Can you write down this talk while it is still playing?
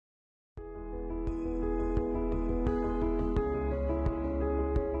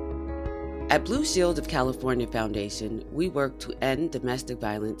At Blue Shield of California Foundation, we work to end domestic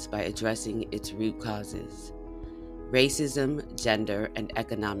violence by addressing its root causes: racism, gender, and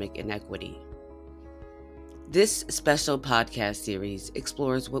economic inequity. This special podcast series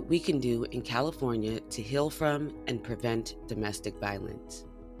explores what we can do in California to heal from and prevent domestic violence.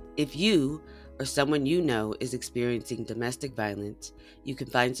 If you or someone you know is experiencing domestic violence, you can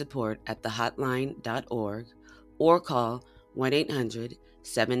find support at thehotline.org or call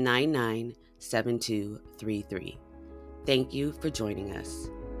 1-800-799-7233. Thank you for joining us.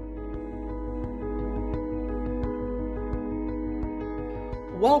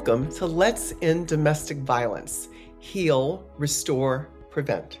 Welcome to Let's End Domestic Violence, Heal, Restore,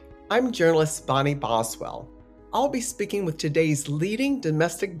 Prevent. I'm journalist Bonnie Boswell. I'll be speaking with today's leading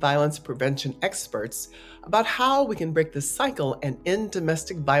domestic violence prevention experts about how we can break the cycle and end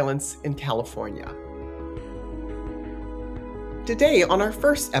domestic violence in California. Today, on our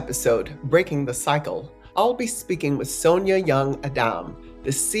first episode, Breaking the Cycle, I'll be speaking with Sonya Aadam,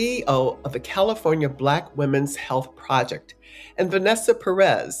 the CEO of the California Black Women's Health Project, and Vanessa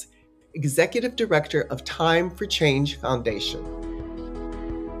Perez, Executive Director of Time for Change Foundation.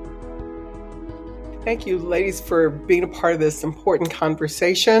 Thank you, ladies, for being a part of this important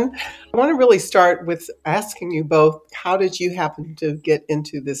conversation. I want to really start with asking you both, how did you happen to get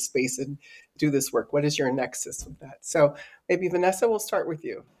into this space and do this work? What is your nexus with that? So maybe Vanessa, we'll start with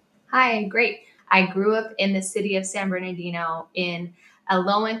you. Hi, great. I grew up in the city of San Bernardino in a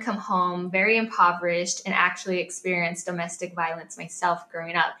low-income home, very impoverished, and actually experienced domestic violence myself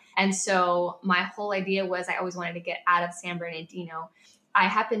growing up. And so my whole idea was I always wanted to get out of San Bernardino. I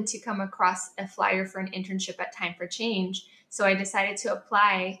happened to come across a flyer for an internship at Time for Change. So I decided to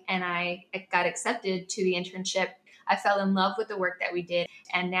apply and I got accepted to the internship. I fell in love with the work that we did.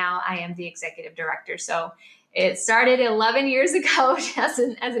 And now I am the executive director. So it started 11 years ago as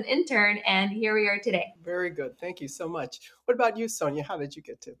an intern, and here we are today. Very good. Thank you so much. What about you, Sonya? How did you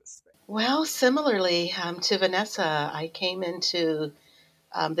get to this space? Well, similarly to Vanessa, I came into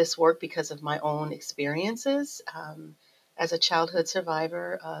this work because of my own experiences as a childhood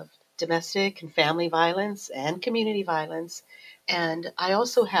survivor of domestic and family violence and community violence. And I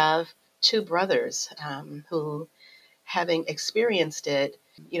also have two brothers who, having experienced it,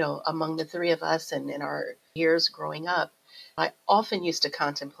 among the three of us and in our years growing up, I often used to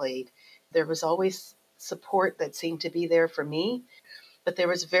contemplate. There was always support that seemed to be there for me, but there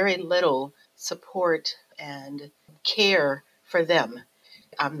was very little support and care for them.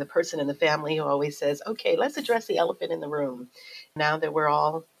 I'm the person in the family who always says, okay, let's address the elephant in the room. Now that we're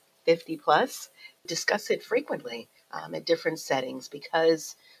all 50 plus, discuss it frequently at different settings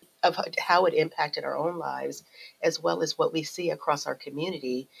because of how it impacted our own lives, as well as what we see across our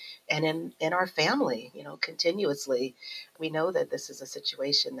community and in our family, continuously. We know that this is a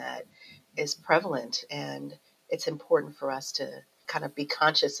situation that is prevalent, and it's important for us to kind of be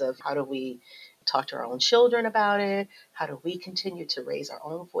conscious of how do we talk to our own children about it? How do we continue to raise our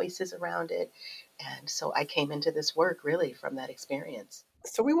own voices around it? And so I came into this work really from that experience.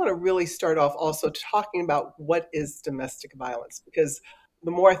 So we want to really start off also talking about what is domestic violence, because the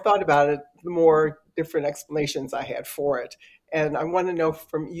more I thought about it, the more different explanations I had for it. And I want to know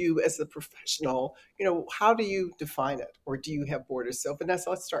from you as a professional, how do you define it, or do you have borders? So Vanessa,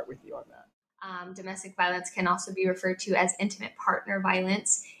 let's start with you on that. Domestic violence can also be referred to as intimate partner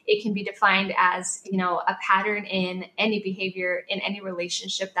violence. It can be defined as, a pattern in any behavior in any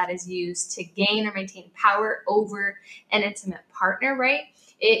relationship that is used to gain or maintain power over an intimate partner, right?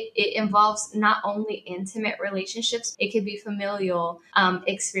 It involves not only intimate relationships, it could be familial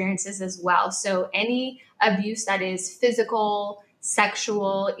experiences as well. So any abuse that is physical,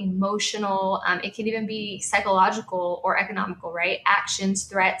 sexual, emotional, it can even be psychological or economical, right? Actions,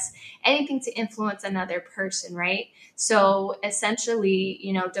 threats, anything to influence another person, right? So essentially,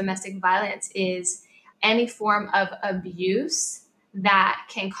 domestic violence is any form of abuse that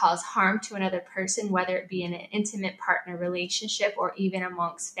can cause harm to another person, whether it be in an intimate partner relationship or even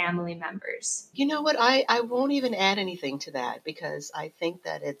amongst family members. You know what? I won't even add anything to that because I think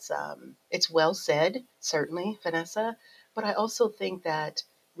that it's well said, certainly, Vanessa. But I also think that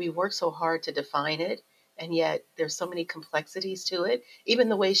we work so hard to define it, and yet there's so many complexities to it. Even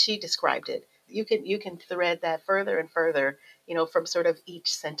the way she described it, you can thread that further and further, from sort of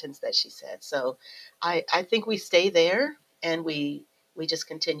each sentence that she said. So I think we stay there, and we just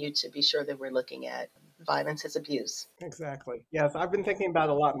continue to be sure that we're looking at violence as abuse. Exactly. Yes, I've been thinking about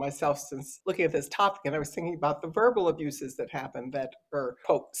it a lot myself since looking at this topic, and I was thinking about the verbal abuses that happen that are,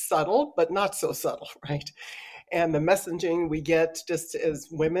 quote, subtle, but not so subtle, right? and the messaging we get just as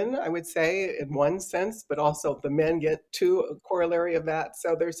women, I would say, in one sense, but also the men get to a corollary of that.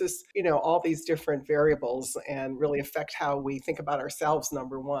 So there's this, all these different variables and really affect how we think about ourselves,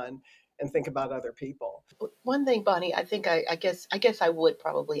 number one, and think about other people. One thing, Bonnie, I think I guess I would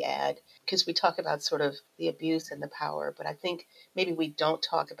probably add, because we talk about sort of the abuse and the power, but I think maybe we don't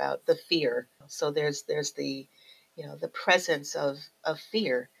talk about the fear. So there's the the presence of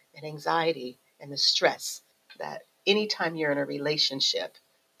fear and anxiety and the stress that anytime you're in a relationship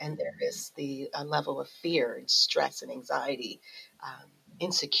and there is the level of fear and stress and anxiety,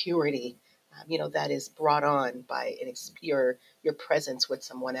 insecurity, that is brought on by your presence with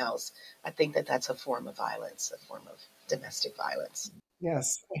someone else. I think that that's a form of violence, a form of domestic violence.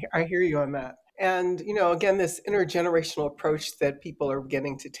 Yes, I hear you on that. And, again, this intergenerational approach that people are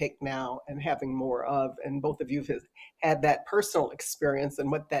getting to take now and having more of, and both of you have had that personal experience and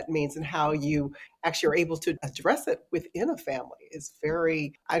what that means and how you actually are able to address it within a family is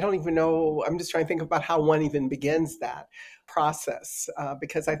very, I don't even know, I'm just trying to think about how one even begins that process,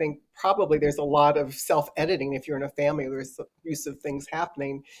 because I think probably there's a lot of self-editing if you're in a family, there's abusive things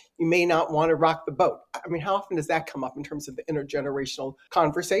happening. You may not want to rock the boat. I mean, how often does that come up in terms of the intergenerational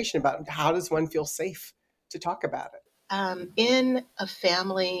conversation about how does one feel safe to talk about it? In a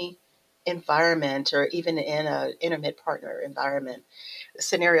family environment or even in an intimate partner environment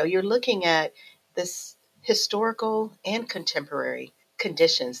scenario, you're looking at this historical and contemporary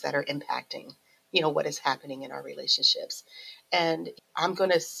conditions that are impacting, what is happening in our relationships. And I'm going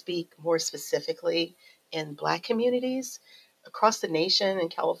to speak more specifically in Black communities across the nation in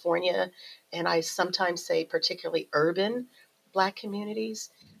California, and I sometimes say particularly urban Black communities,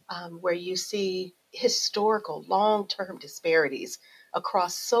 where you see historical long-term disparities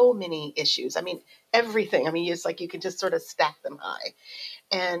across so many issues. I mean, everything. I mean, it's like you can just sort of stack them high.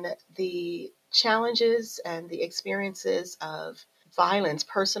 And the challenges and the experiences of violence,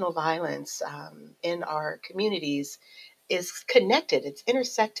 personal violence, in our communities is connected, it's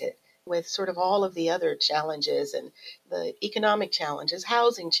intersected with sort of all of the other challenges and the economic challenges,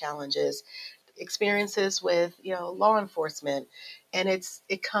 housing challenges, experiences with, law enforcement. And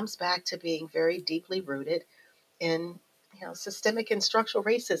it comes back to being very deeply rooted in, systemic and structural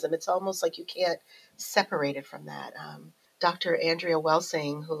racism. It's almost like you can't separate it from that. Dr. Andrea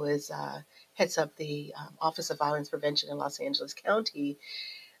Welsing, who heads up the Office of Violence Prevention in Los Angeles County,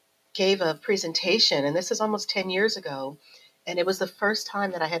 gave a presentation, and this is almost 10 years ago, and it was the first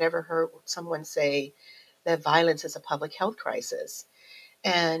time that I had ever heard someone say that violence is a public health crisis.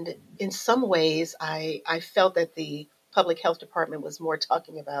 And in some ways, I felt that the public health department was more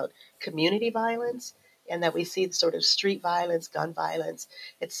talking about community violence and that we see the sort of street violence, gun violence,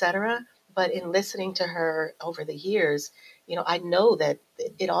 etc. But in listening to her over the years, I know that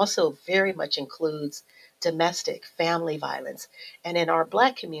it also very much includes domestic family violence. And in our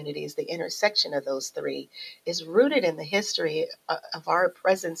Black communities, the intersection of those three is rooted in the history of our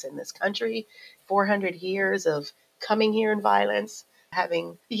presence in this country, 400 years of coming here in violence,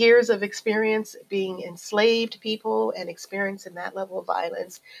 having years of experience being enslaved people and experiencing that level of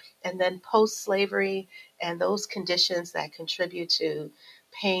violence, and then post-slavery and those conditions that contribute to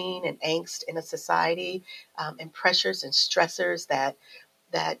pain and angst in a society, and pressures and stressors that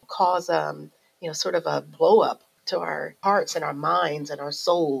cause sort of a blow up to our hearts and our minds and our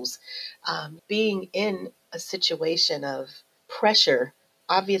souls. Being in a situation of pressure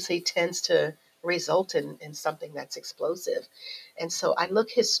obviously tends to result in something that's explosive. And so I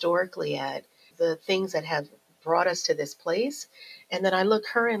look historically at the things that have brought us to this place. And then I look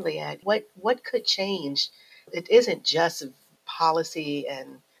currently at what could change. It isn't just policy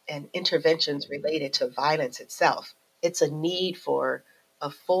and interventions related to violence itself. It's a need for a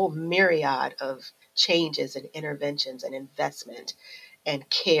full myriad of changes and interventions and investment and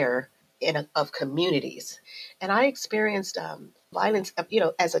care of communities. And I experienced violence,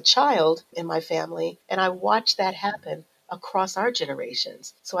 as a child in my family, and I watched that happen across our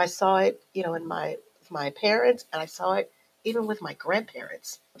generations. So I saw it, in my parents, and I saw it even with my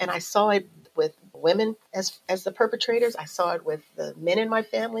grandparents, and I saw it with women as the perpetrators. I saw it with the men in my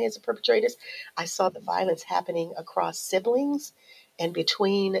family as the perpetrators. I saw the violence happening across siblings and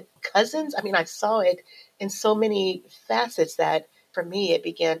between cousins. I mean, I saw it in so many facets that for me, it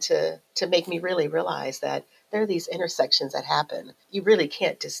began to make me really realize that there are these intersections that happen. You really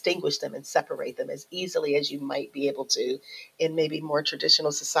can't distinguish them and separate them as easily as you might be able to in maybe more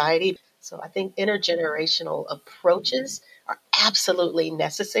traditional society. So I think intergenerational approaches are absolutely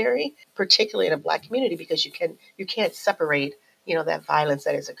necessary, particularly in a Black community, because you can't separate, that violence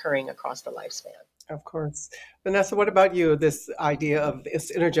that is occurring across the lifespan. Of course. Vanessa, what about you? This idea of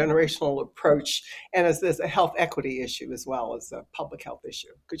this intergenerational approach, and is this a health equity issue as well as a public health issue?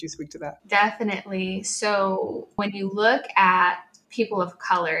 Could you speak to that? Definitely. So when you look at people of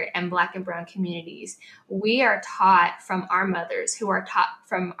color and Black and Brown communities, we are taught from our mothers, who are taught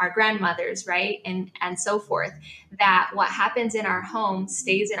from our grandmothers, right? And so forth, that what happens in our home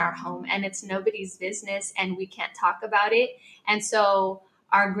stays in our home and it's nobody's business and we can't talk about it. And so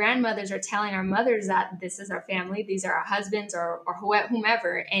our grandmothers are telling our mothers that this is our family, these are our husbands or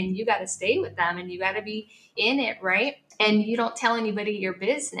whomever, and you got to stay with them and you got to be in it, right? And you don't tell anybody your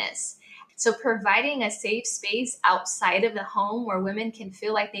business. So providing a safe space outside of the home where women can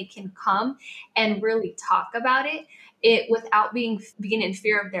feel like they can come and really talk about it without being in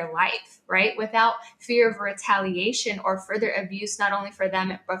fear of their life, right? Without fear of retaliation or further abuse, not only for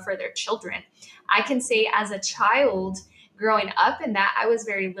them, but for their children. I can say as a child, growing up in that, I was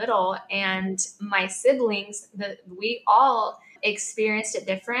very little, and my siblings, we all experienced it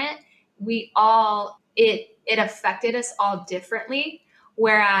different. It affected us all differently.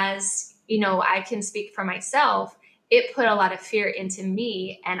 Whereas, I can speak for myself, it put a lot of fear into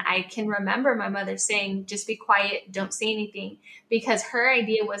me. And I can remember my mother saying, just be quiet, don't say anything, because her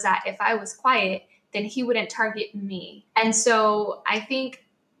idea was that if I was quiet, then he wouldn't target me. And so I think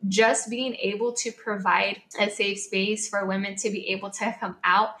just being able to provide a safe space for women to be able to come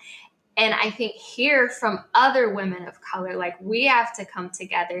out, and I think hear from other women of color, like we have to come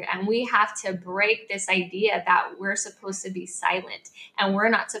together and we have to break this idea that we're supposed to be silent and we're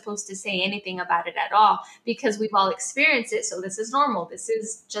not supposed to say anything about it at all because we've all experienced it. So this is normal. This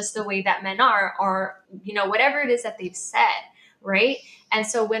is just the way that men are, or, whatever it is that they've said. Right. And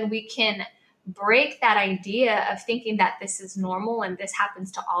so when we can break that idea of thinking that this is normal and this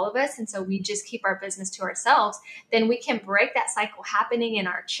happens to all of us, and so we just keep our business to ourselves, then we can break that cycle happening in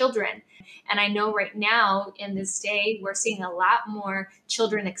our children. And I know right now in this day, we're seeing a lot more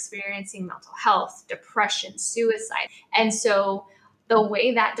children experiencing mental health, depression, suicide. And so the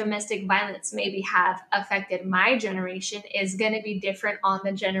way that domestic violence maybe have affected my generation is going to be different on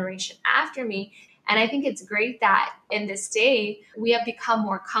the generation after me. And I think it's great that in this day, we have become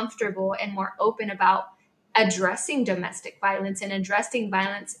more comfortable and more open about addressing domestic violence and addressing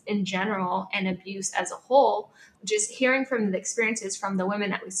violence in general and abuse as a whole. Just hearing from the experiences from the women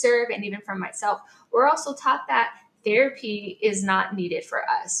that we serve and even from myself, we're also taught that therapy is not needed for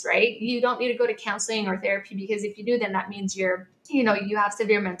us, right? You don't need to go to counseling or therapy because if you do, then that means you have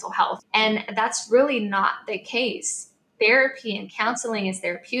severe mental health. And that's really not the case. Therapy and counseling is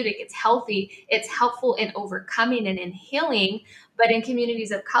therapeutic. It's healthy. It's helpful in overcoming and in healing. But in communities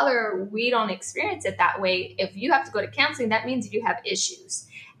of color, we don't experience it that way. If you have to go to counseling, that means you have issues.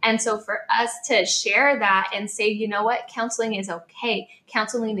 And so for us to share that and say, you know what, counseling is okay.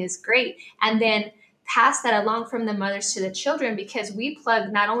 Counseling is great. And then pass that along from the mothers to the children, because we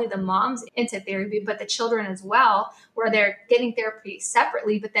plug not only the moms into therapy, but the children as well, where they're getting therapy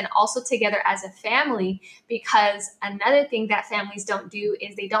separately, but then also together as a family. Because another thing that families don't do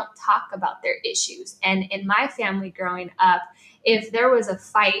is they don't talk about their issues. And in my family growing up, if there was a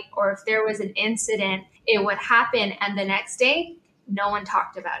fight or if there was an incident, it would happen. And the next day, no one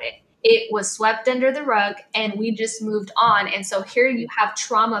talked about it. It was swept under the rug and we just moved on. And so here you have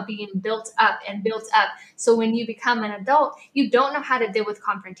trauma being built up and built up. So when you become an adult, you don't know how to deal with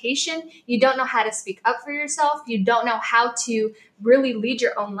confrontation. You don't know how to speak up for yourself. You don't know how to really lead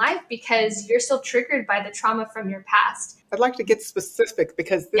your own life because you're still triggered by the trauma from your past. I'd like to get specific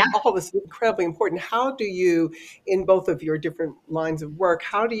because all this is incredibly important. How do you, in both of your different lines of work,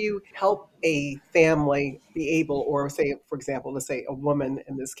 how do you help a family be able, or say, for example, let's say a woman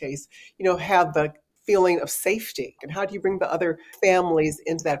in this case, have the feeling of safety? And how do you bring the other families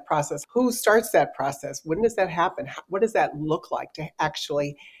into that process? Who starts that process? When does that happen? What does that look like to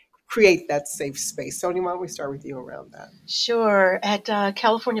actually create that safe space? Sonya, why don't we start with you around that? Sure. At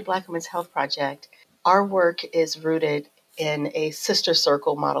California Black Women's Health Project, our work is rooted in a sister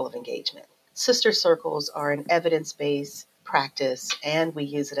circle model of engagement. Sister circles are an evidence-based practice, and we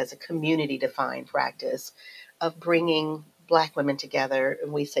use it as a community-defined practice of bringing Black women together,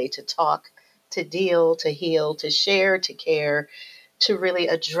 and we say to talk, to deal, to heal, to share, to care, to really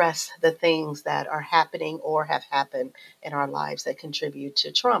address the things that are happening or have happened in our lives that contribute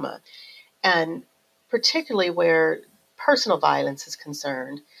to trauma. And particularly where personal violence is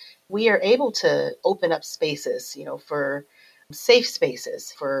concerned, we are able to open up spaces, for safe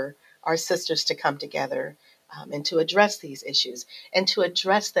spaces for our sisters to come together and to address these issues and to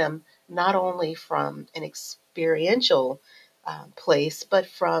address them not only from an experiential place, but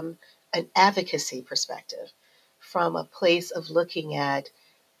from an advocacy perspective, from a place of looking at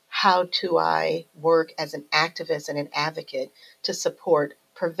how do I work as an activist and an advocate to support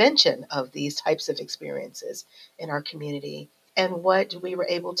prevention of these types of experiences in our community? And what we were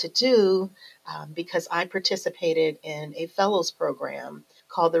able to do, because I participated in a fellows program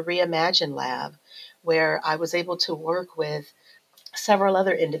called the Reimagine Lab, where I was able to work with several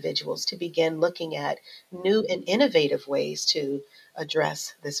other individuals to begin looking at new and innovative ways to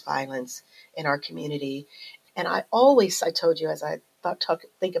address this violence in our community. And I told you, as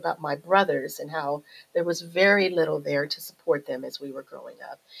think about my brothers and how there was very little there to support them as we were growing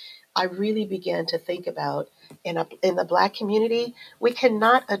up. I really began to think about in the Black community, we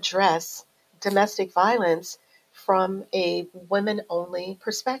cannot address domestic violence from a women only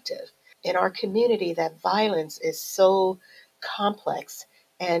perspective. In our community, that violence is so complex,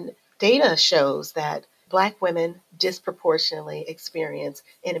 and data shows that Black women disproportionately experience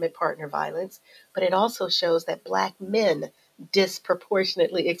intimate partner violence, but it also shows that Black men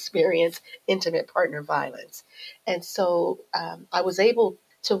disproportionately experience intimate partner violence. And so I was able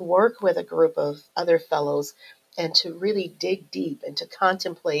to work with a group of other fellows and to really dig deep and to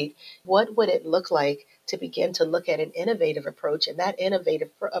contemplate what would it look like to begin to look at an innovative approach. And that innovative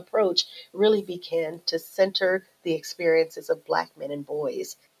approach really began to center the experiences of Black men and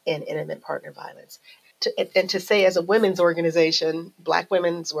boys in intimate partner violence. And to say, as a women's organization, Black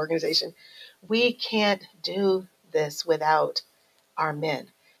women's organization, we can't do this without our men.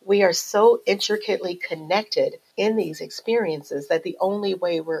 We are so intricately connected in these experiences that the only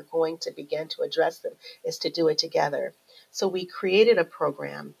way we're going to begin to address them is to do it together. So we created a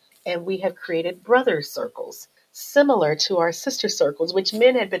program, and we have created brother circles similar to our sister circles, which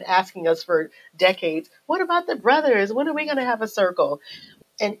men had been asking us for decades. What about the brothers? When are we going to have a circle?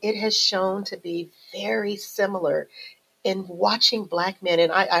 And it has shown to be very similar in watching Black men.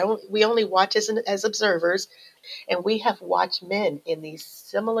 And we only watch as observers. And we have watched men in these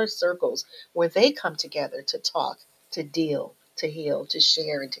similar circles where they come together to talk, to deal, to heal, to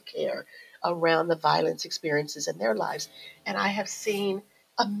share, and to care around the violence experiences in their lives. And I have seen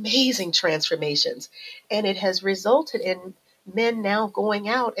amazing transformations. And it has resulted in men now going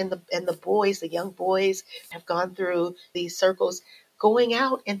out, and the boys, the young boys, have gone through these circles, going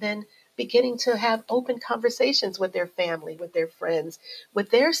out and then beginning to have open conversations with their family, with their friends, with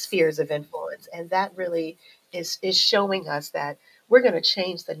their spheres of influence. And that really is showing us that we're going to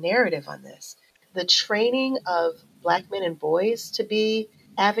change the narrative on this. The training of Black men and boys to be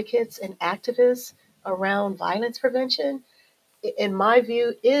advocates and activists around violence prevention, in my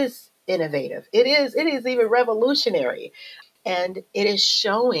view, is innovative. It is even revolutionary. And it is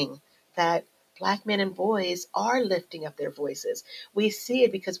showing that Black men and boys are lifting up their voices. We see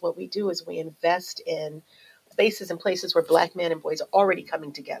it because what we do is we invest in spaces and places where Black men and boys are already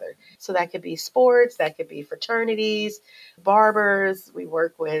coming together. So that could be sports, that could be fraternities, barbers. We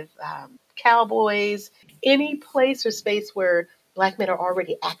work with cowboys, any place or space where Black men are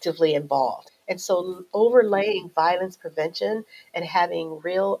already actively involved. And so overlaying violence prevention and having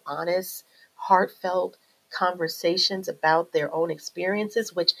real, honest, heartfelt conversations about their own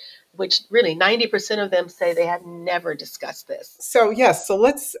experiences, which really 90% of them say they have never discussed this. So yes, so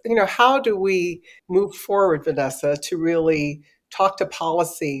let's, how do we move forward, Vanessa, to really talk to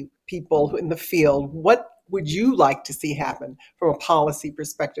policy people in the field? What would you like to see happen from a policy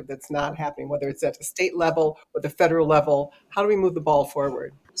perspective that's not happening, whether it's at the state level or the federal level? How do we move the ball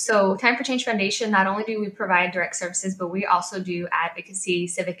forward? So Time for Change Foundation, not only do we provide direct services, but we also do advocacy,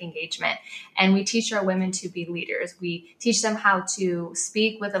 civic engagement, and we teach our women to be leaders. We teach them how to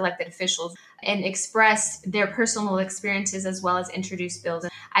speak with elected officials and express their personal experiences as well as introduce bills.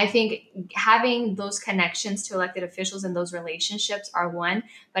 I think having those connections to elected officials and those relationships are one,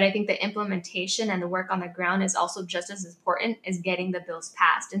 but I think the implementation and the work on the ground is also just as important as getting the bills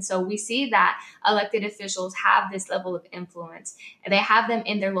passed. And so we see that elected officials have this level of influence. They have them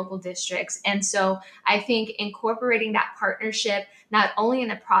in their local districts. And so I think incorporating that partnership, not only in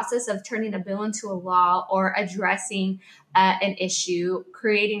the process of turning a bill into a law or addressing an issue,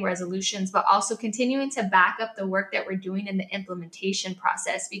 creating resolutions, but also continuing to back up the work that we're doing in the implementation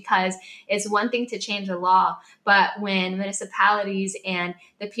process, because it's one thing to change a law, but when municipalities and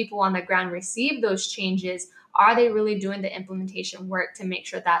the people on the ground receive those changes, are they really doing the implementation work to make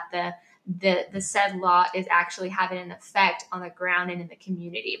sure that the said law is actually having an effect on the ground and in the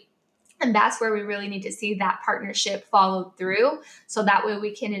community? And that's where we really need to see that partnership follow through. So that way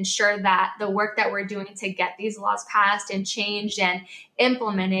we can ensure that the work that we're doing to get these laws passed and changed and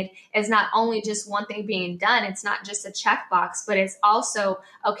implemented is not only just one thing being done. It's not just a checkbox, but it's also,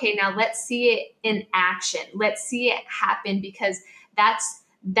 okay, now let's see it in action. Let's see it happen, because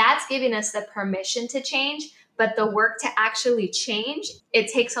that's giving us the permission to change. But the work to actually change,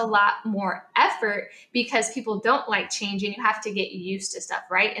 it takes a lot more effort because people don't like change and you have to get used to stuff,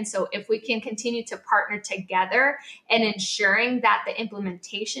 right? And so if we can continue to partner together and ensuring that the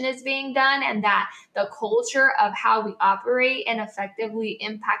implementation is being done and that the culture of how we operate and effectively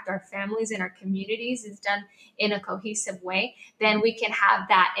impact our families and our communities is done in a cohesive way, then we can have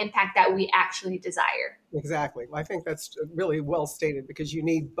that impact that we actually desire. Exactly. I think that's really well stated because you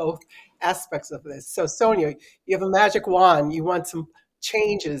need both aspects of this. So, Sonya, you have a magic wand. You want some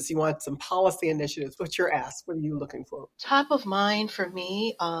changes. You want some policy initiatives. What's your ask? What are you looking for? Top of mind for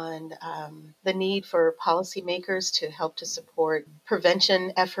me on the need for policymakers to help to support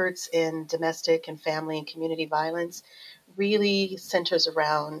prevention efforts in domestic and family and community violence really centers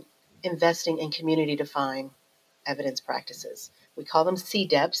around investing in community-defined evidence practices. We call them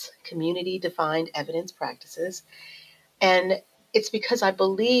CDEPs, Community Defined Evidence Practices. And it's because I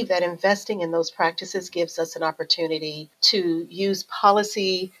believe that investing in those practices gives us an opportunity to use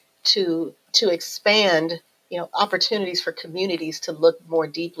policy to expand, opportunities for communities to look more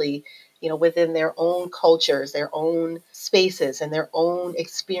deeply, within their own cultures, their own spaces, and their own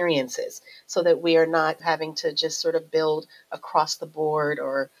experiences, so that we are not having to just sort of build across the board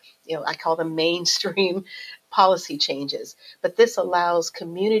or, I call them mainstream policy changes. But this allows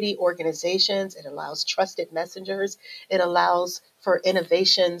community organizations, it allows trusted messengers, it allows for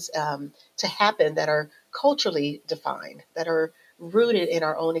innovations to happen that are culturally defined, that are rooted in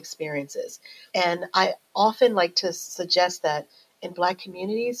our own experiences. And I often like to suggest that in Black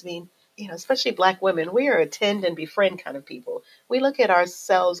communities, especially Black women, we are a tend and befriend kind of people. We look at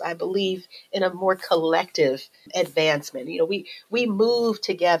ourselves, I believe, in a more collective advancement. We move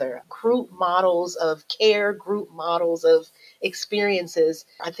together. Group models of care, group models of experiences,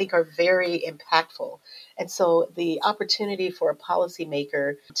 I think are very impactful. And so the opportunity for a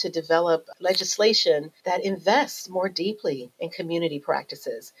policymaker to develop legislation that invests more deeply in community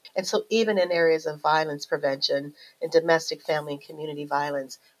practices. And so even in areas of violence prevention and domestic, family, and community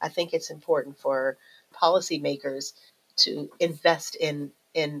violence, I think it's important for policymakers to invest in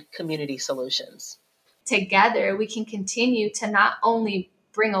community solutions. Together, we can continue to not only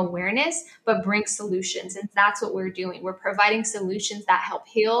bring awareness, but bring solutions. And that's what we're doing. We're providing solutions that help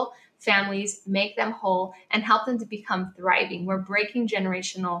heal families, make them whole, and help them to become thriving. We're breaking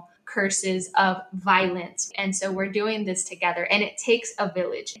generational curses of violence. And so we're doing this together. And it takes a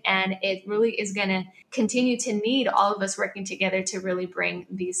village. And it really is going to continue to need all of us working together to really bring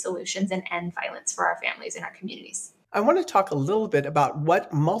these solutions and end violence for our families and our communities. I want to talk a little bit about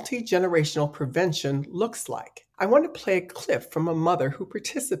what multi-generational prevention looks like. I want to play a clip from a mother who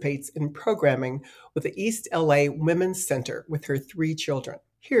participates in programming with the East LA Women's Center with her 3 children.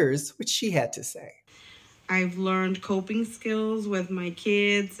 Here's what she had to say. I've learned coping skills with my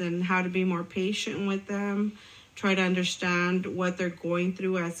kids and how to be more patient with them, try to understand what they're going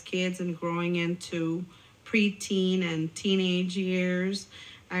through as kids and growing into preteen and teenage years.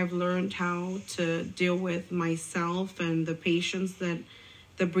 I've learned how to deal with myself and the patients that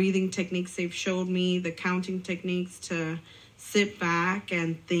the breathing techniques they've showed me, the counting techniques to sit back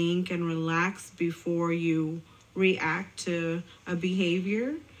and think and relax before you react to a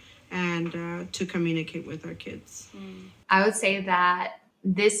behavior, and to communicate with our kids. I would say that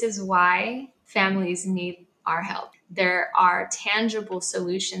this is why families need our help. There are tangible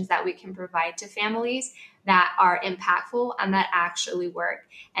solutions that we can provide to families that are impactful and that actually work.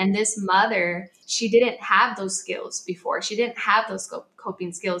 And this mother, she didn't have those skills before. She didn't have those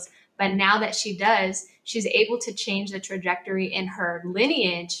coping skills. But now that she does, she's able to change the trajectory in her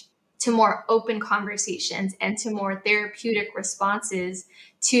lineage to more open conversations and to more therapeutic responses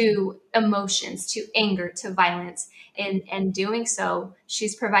to emotions, to anger, to violence. And doing so,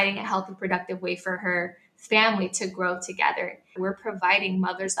 she's providing a healthy, productive way for her family to grow together. We're providing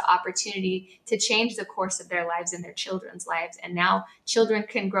mothers the opportunity to change the course of their lives and their children's lives. And now children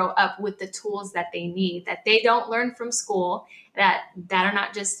can grow up with the tools that they need, that they don't learn from school, that are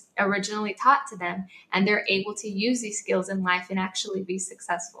not just originally taught to them. And they're able to use these skills in life and actually be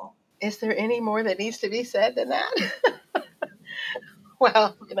successful. Is there any more that needs to be said than that?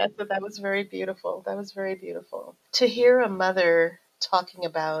 Well, Vanessa, that was very beautiful. That was very beautiful. To hear a mother talking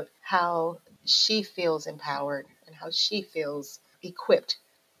about how she feels empowered and how she feels equipped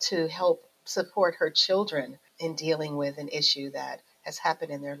to help support her children in dealing with an issue that has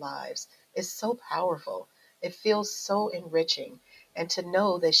happened in their lives is so powerful. It feels so enriching. And to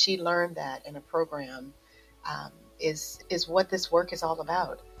know that she learned that in a program is what this work is all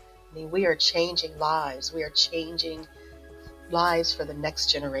about. I mean, we are changing lives. We are changing lives for the next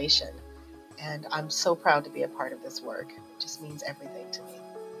generation. And I'm so proud to be a part of this work. It just means everything to me.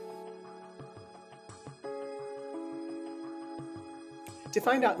 To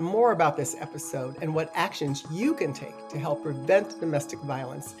find out more about this episode and what actions you can take to help prevent domestic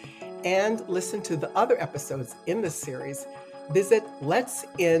violence and listen to the other episodes in this series, visit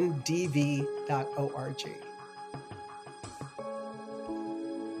letsndv.org.